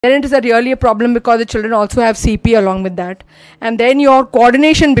then it is really a problem because the children also have CP along with that. And then your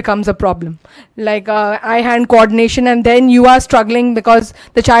coordination becomes a problem, like eye-hand coordination, and then you are struggling because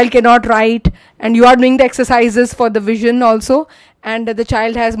the child cannot write, and you are doing the exercises for the vision also, and the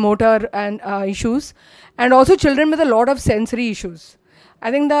child has motor and issues, and also children with a lot of sensory issues. I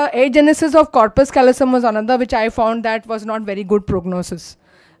think the agenesis of corpus callosum was another which I found that was not very good prognosis.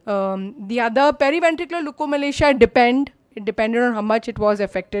 The other periventricular leukomalacia it depended on how much it was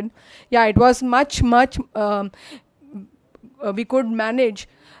affected. Yeah, it was much we could manage.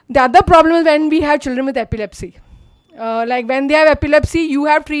 The other problem is when we have children with epilepsy. Like when they have epilepsy, you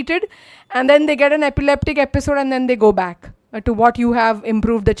have treated, and then they get an epileptic episode, and then they go back to what you have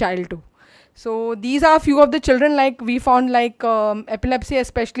improved the child to. So these are a few of the children, like we found, like epilepsy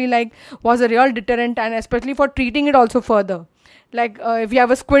especially, like was a real deterrent, and especially for treating it also further. Like if you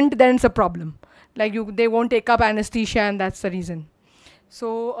have a squint, then it's a problem. Like they won't take up anesthesia, and that's the reason.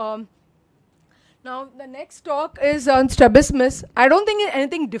 So now the next talk is on strabismus. I don't think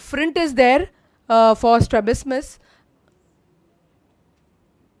anything different is there for strabismus.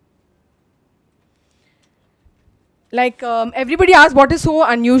 Like everybody asks what is so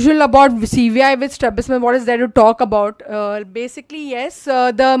unusual about CVI with strabismus, what is there to talk about? Basically, yes,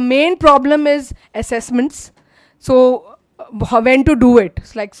 the main problem is assessments. So when to do it.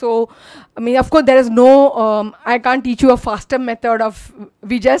 It's like, so, I mean, of course, there is no, I can't teach you a faster method of,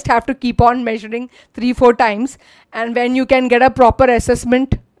 we just have to keep on measuring 3-4 times. And when you can get a proper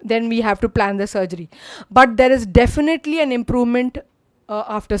assessment, then we have to plan the surgery. But there is definitely an improvement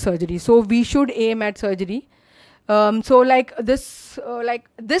after surgery. So we should aim at surgery. So like this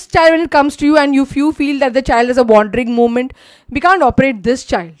child, when it comes to you and if you feel that the child has a wandering movement, we can't operate this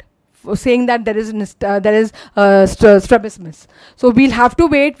child, saying that there is strabismus. So we'll have to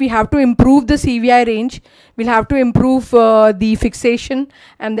wait, we have to improve the CVI range, we'll have to improve the fixation,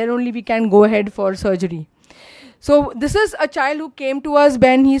 and then only we can go ahead for surgery. So this is a child who came to us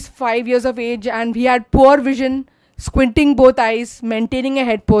when he's 5 years of age, and he had poor vision, squinting both eyes, maintaining a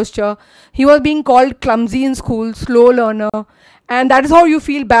head posture. He was being called clumsy in school, slow learner, and that is how you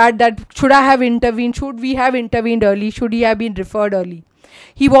feel bad, that should I have intervened, should we have intervened early, should he have been referred early.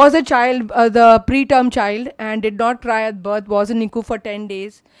 He was a child, the preterm child, and did not cry at birth, was in NICU for 10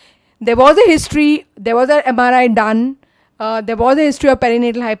 days. There was a history, there was an MRI done, there was a history of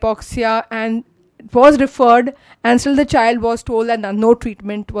perinatal hypoxia, and it was referred, and still the child was told that no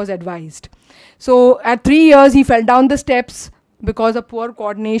treatment was advised. So at 3 years, he fell down the steps because of poor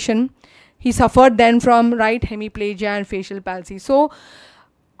coordination. He suffered then from right hemiplegia and facial palsy. So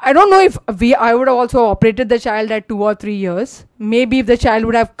I don't know if I would have also operated the child at 2 or 3 years. Maybe if the child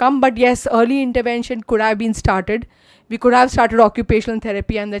would have come, but yes, early intervention could have been started. We could have started occupational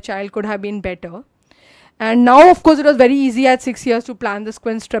therapy and the child could have been better. And now, of course, it was very easy at 6 years to plan the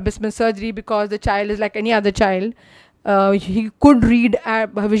squint strabismus surgery because the child is like any other child. He could read,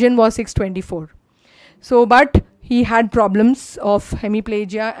 vision was 624. So, but he had problems of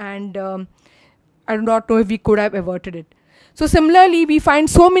hemiplegia, and I do not know if we could have averted it. So similarly, we find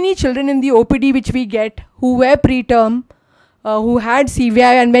so many children in the OPD which we get who were preterm, who had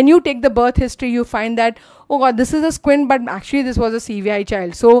CVI, and when you take the birth history, you find that, oh God, this is a squint, but actually this was a CVI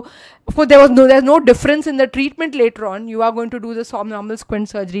child. So of course there's no difference in the treatment later on. You are going to do the normal squint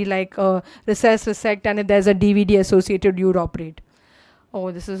surgery like recess, resect, and if there's a DVD associated, you would operate.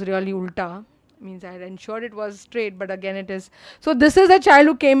 Oh, this is really ulta. Means I had ensured it was straight, but again it is. So this is a child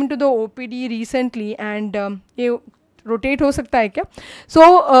who came into the OPD recently, and rotate ho sakta hai kya?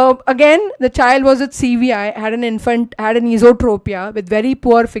 So again, the child was with CVI, had an esotropia with very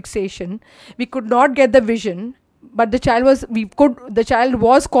poor fixation. We could not get the vision, but the child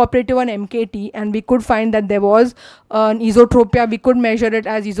was cooperative on MKT, and we could find that there was an esotropia. We could measure it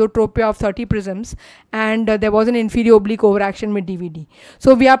as esotropia of 30 prisms, and there was an inferior oblique overaction with DVD.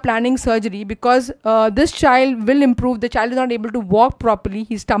 So we are planning surgery because this child will improve. The child is not able to walk properly,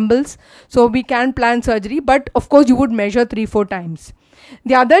 he stumbles, so we can plan surgery, but of course you would measure 3-4 times.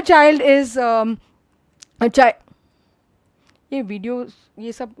 The other child is a child. Ye video,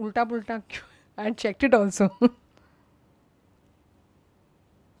 ye sab ulta pulta. I had checked it also.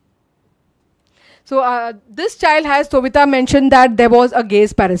 So this child has, Sovita mentioned that there was a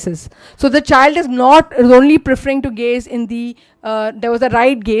gaze paresis. So the child is only preferring to gaze in the, there was a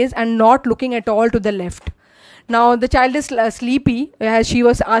right gaze and not looking at all to the left. Now the child is sleepy, as she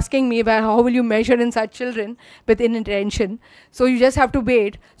was asking me, how will you measure in such children with inattention? So you just have to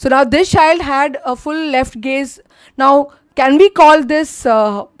wait. So now this child had a full left gaze. Now can we call this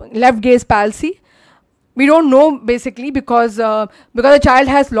left gaze palsy? We don't know basically because the child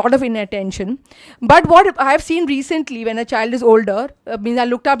has a lot of inattention. But what I have seen recently when a child is older, means I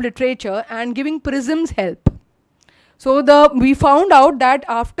looked up literature and giving prisms help. So we found out that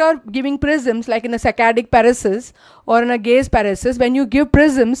after giving prisms, like in a saccadic paresis or in a gaze paresis, when you give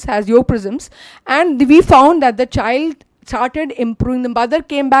prisms as your prisms, and we found that the child started improving. The mother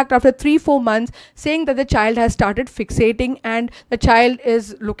came back after 3-4 months saying that the child has started fixating and the child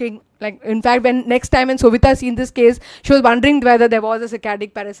is looking like, in fact, when next time when Sovita seen this case, she was wondering whether there was a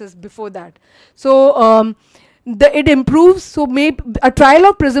saccadic paresis before that. So it improves. So maybe a trial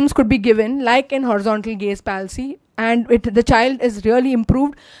of prisms could be given, like in horizontal gaze palsy, and the child is really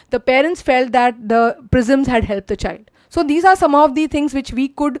improved. The parents felt that the prisms had helped the child. So these are some of the things which we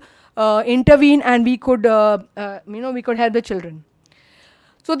could intervene, and we could we could help the children.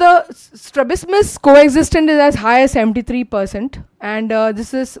 So the strabismus coexistent is as high as 73%, and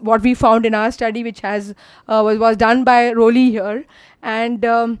this is what we found in our study, which has was done by Rowley here. And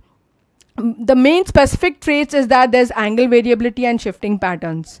the main specific traits is that there's angle variability and shifting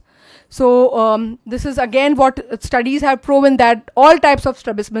patterns. So this is again what studies have proven, that all types of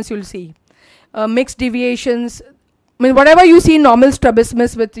strabismus you'll see, mixed deviations. I mean, whatever you see normal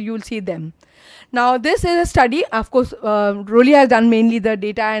strabismus with, you'll see them. Now this is a study, of course, Rowley has done mainly the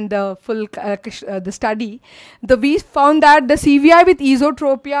data and the full the study. We found that the CVI with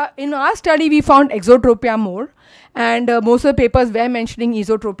esotropia, in our study we found exotropia more, and most of the papers were mentioning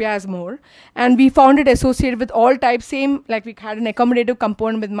esotropia as more, and we found it associated with all types, same like we had an accommodative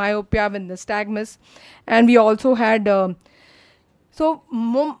component with myopia, with nystagmus, and we also had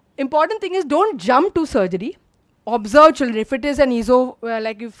important thing is, don't jump to surgery. Observe children. If it is an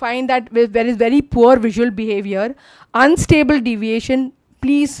like you find that there is very poor visual behavior, unstable deviation,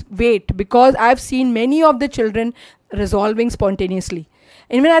 please wait, because I've seen many of the children resolving spontaneously.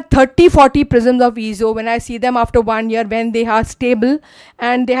 Even at 30-40 prisms of ESO, when I see them after 1 year, when they are stable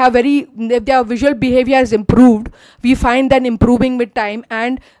and they have if their visual behavior is improved, we find that improving with time.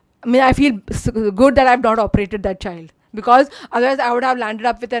 And I mean, I feel good that I've not operated that child, because otherwise I would have landed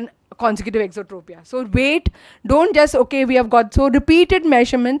up with an consecutive exotropia. So wait, don't just, okay, we have got so repeated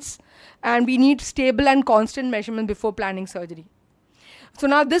measurements, and we need stable and constant measurement before planning surgery. So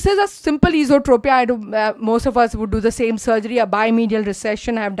now this is a simple esotropia. Most of us would do the same surgery, a bimedial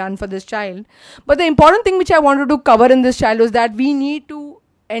recession I have done for this child. But the important thing which I wanted to cover in this child was that we need to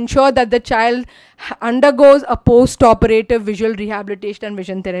ensure that the child undergoes a post-operative visual rehabilitation and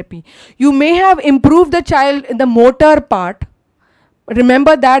vision therapy. You may have improved the child in the motor part.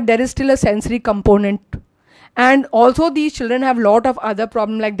 Remember that there is still a sensory component, and also these children have a lot of other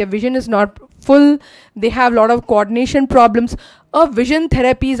problems, like their vision is not full, they have a lot of coordination problems. A vision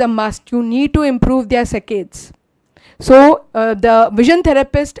therapy is a must. You need to improve their saccades. So the vision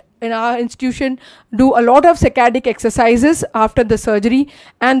therapist in our institution do a lot of saccadic exercises after the surgery,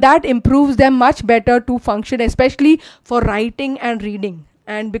 and that improves them much better to function, especially for writing and reading.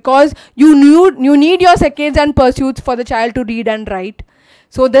 And because you need your saccades and pursuits for the child to read and write.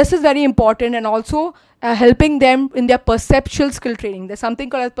 So this is very important, and also helping them in their perceptual skill training. There's something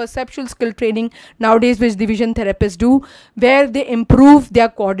called as perceptual skill training nowadays, which the vision therapists do, where they improve their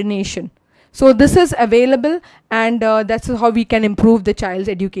coordination. So this is available, and that's how we can improve the child's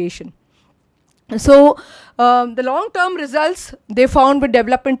education. So the long-term results they found with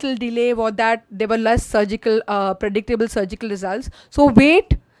developmental delay were that there were less predictable surgical results. So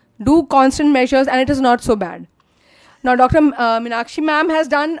wait, do constant measures, and it is not so bad. Now Dr. Meenakshi ma'am has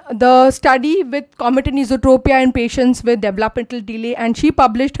done the study with comitant esotropia in patients with developmental delay, and she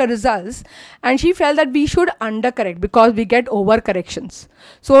published her results, and she felt that we should undercorrect because we get overcorrections.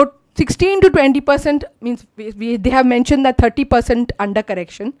 So 16 to 20% means they have mentioned that 30%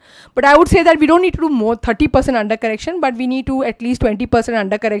 undercorrection, but I would say that we don't need to do more 30% undercorrection, but we need to at least 20%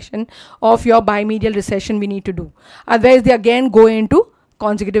 undercorrection of your bimedial recession we need to do. Otherwise they again go into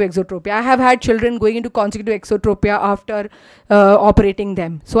consecutive exotropia. I have had children going into consecutive exotropia after operating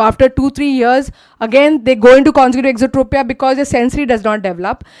them. So after 2-3 years, again they go into consecutive exotropia because the sensory does not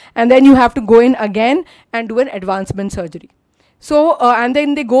develop, and then you have to go in again and do an advancement surgery. So and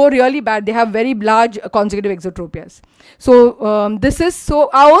then they go really bad. They have very large consecutive exotropias. So this is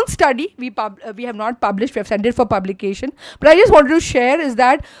our own study. We have not published. We have sent it for publication. But I just wanted to share is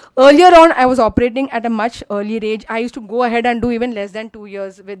that earlier on I was operating at a much earlier age. I used to go ahead and do even less than 2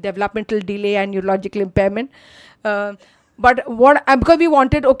 years with developmental delay and neurological impairment. But because we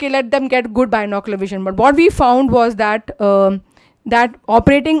wanted, okay, let them get good binocular vision. But what we found was that that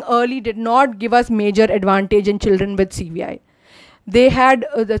operating early did not give us major advantage in children with CVI. They had,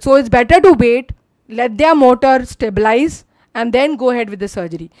 so it's better to wait, let their motor stabilize, and then go ahead with the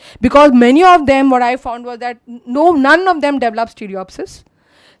surgery. Because many of them, what I found was that none of them developed stereopsis.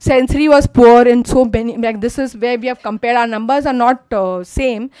 Sensory was poor in so many, like this is where we have compared. Our numbers are not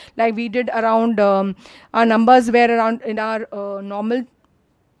same, like we did around, our numbers were around in our normal,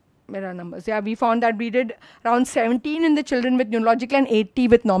 where are numbers? Yeah, we found that we did around 17 in the children with neurological and 80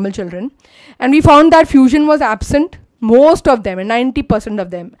 with normal children. And we found that fusion was absent, most of them, and 90% of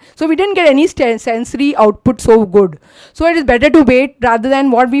them. So we didn't get any sensory output so good. So it is better to wait rather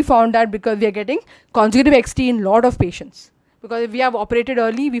than what we found that, because we are getting consecutive XT in lot of patients. Because if we have operated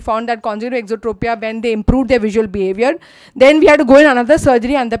early, we found that consecutive exotropia, when they improved their visual behavior, then we had to go in another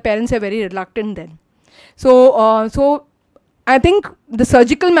surgery, and the parents are very reluctant then. So I think the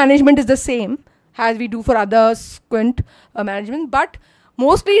surgical management is the same as we do for other squint management, but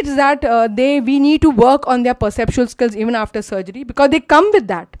mostly it is that we need to work on their perceptual skills even after surgery, because they come with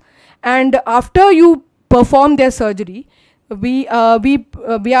that. And after you perform their surgery, we are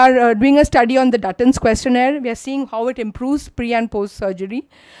doing a study on the Dutton's questionnaire. We are seeing how it improves pre and post surgery.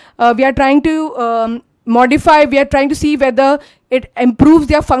 We are trying to modify, we are trying to see whether it improves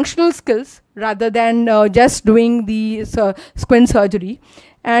their functional skills rather than just doing the squint surgery.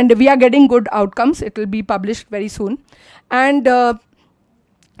 And we are getting good outcomes. It will be published very soon. And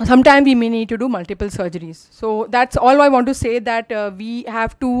sometime we may need to do multiple surgeries. So that's all I want to say, that we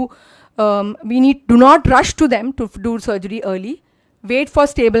have to, do not rush to them to do surgery early. Wait for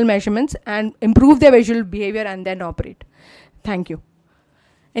stable measurements and improve their visual behavior and then operate. Thank you.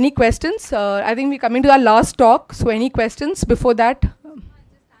 Any questions? I think we're coming to our last talk. So any questions before that?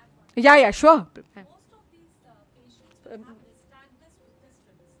 Yeah, sure. Most of these patients will have nystagmus with the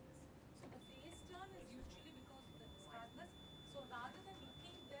strabismus. So the face turn is usually because of the nystagmus. So rather than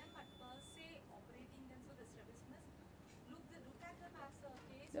looking them at per se, operating them for the strabismus, look at them as a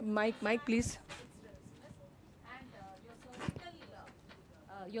case. Mike, please. And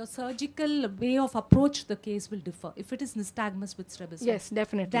your surgical way of approach the case will differ. If it is nystagmus with strabismus, yes,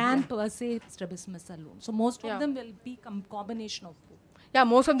 definitely, than per se strabismus alone. So most of them will be combination of both. Yeah,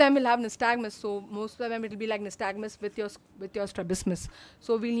 most of them will have nystagmus. So most of them it will be like nystagmus with your strabismus.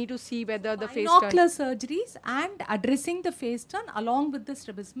 So we'll need to see whether the face turn. Binocular surgeries and addressing the face turn along with the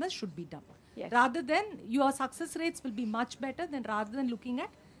strabismus should be done. Yes. Rather than your success rates will be much better than rather than looking at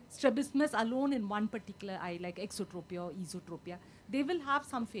strabismus alone in one particular eye, like exotropia or esotropia. They will have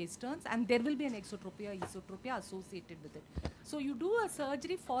some face turns and there will be an exotropia or esotropia associated with it. So you do a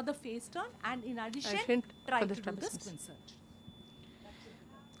surgery for the face turn and in addition try to do the squint surgery.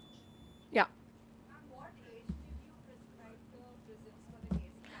 Yeah. At what age did you prescribe the prisms for the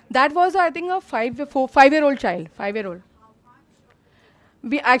case? That was, I think, a 5-year-old child. 5-year-old.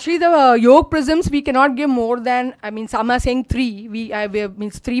 We actually, the yoke prisms we cannot give more than, I mean, some are saying 3.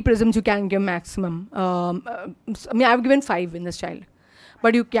 Means 3 prisms you can give maximum. I've given 5 in this child,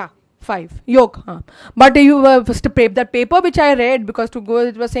 but 5 yoke. But you that paper which I read, because to go,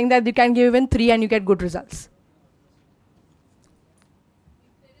 it was saying that you can give even 3 and you get good results.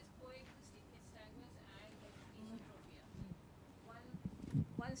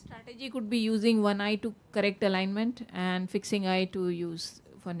 One strategy could be using one eye to correct alignment and fixing eye to use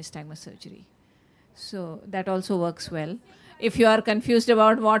for nystagmus surgery. So that also works well. If you are confused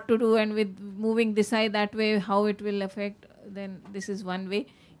about what to do and with moving this eye that way, how it will affect, then this is one way.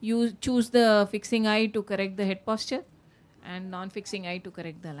 You choose the fixing eye to correct the head posture and non-fixing eye to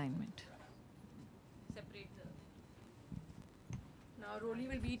correct the alignment. Separate the. Now Rolly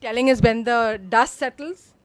will be telling us when the dust settles.